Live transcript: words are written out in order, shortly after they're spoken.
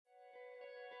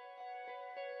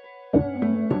कच्ची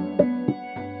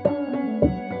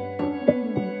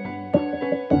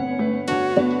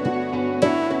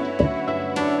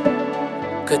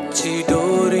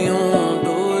डोरियों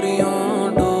डोरियों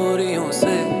डोरियों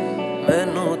से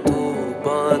मैनू तू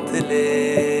बांध ले,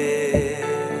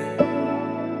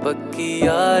 पक्की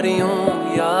यारियों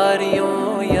यारियों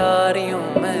यारियों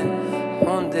में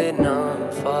होंदे ना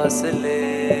फासले।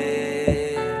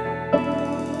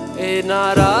 ए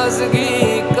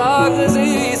नाराजगी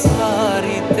कागजी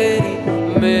सारी तेरी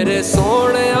मेरे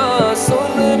सोहणिया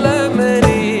सुन ले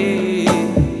मेरी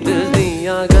दिल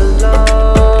दियां गल्लां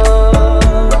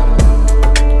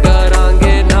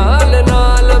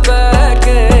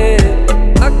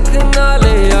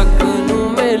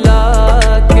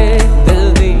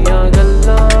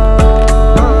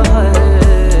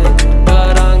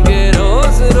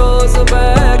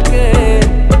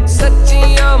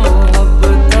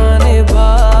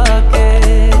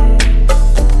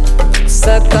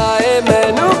सताए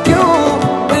मैनू क्यों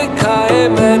दिखाए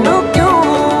मैनू क्यों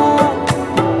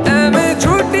एवें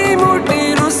झूठी मूठी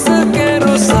रुस के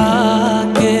रुसा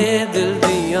के दिल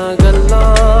दियां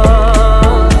गल्लां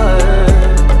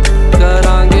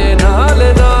करांगे नाल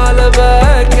नाल बह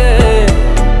के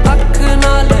अख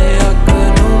नाले अख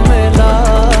नू मिला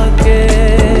के।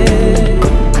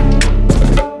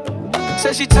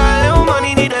 Said she tired, little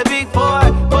money, need a big boy.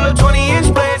 Pull up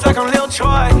 20-inch blades like I'm Lil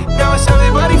Troy. Now it's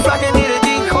everybody flocking, need a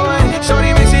decoy.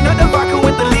 Shorty mixing up the vodka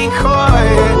with the liquor.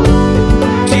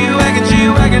 G-Wagon,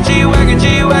 G-Wagon, G-Wagon,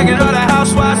 G-Wagon. All the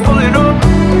housewives pulling up.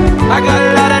 I got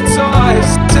a lot of toys.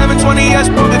 720S,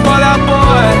 broke the Fallout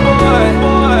Boy. Boy,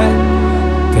 boy.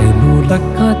 तेनू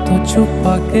लक्खां तो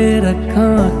छुपा के रखा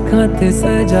अखां ते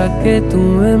सजा के तू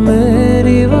है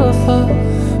मेरी वफा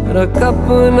रख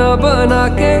अपना बना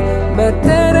के मैं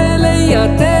तेरे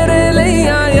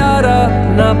लिया यारा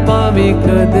ना पावी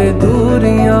कदे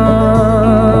दूरियां।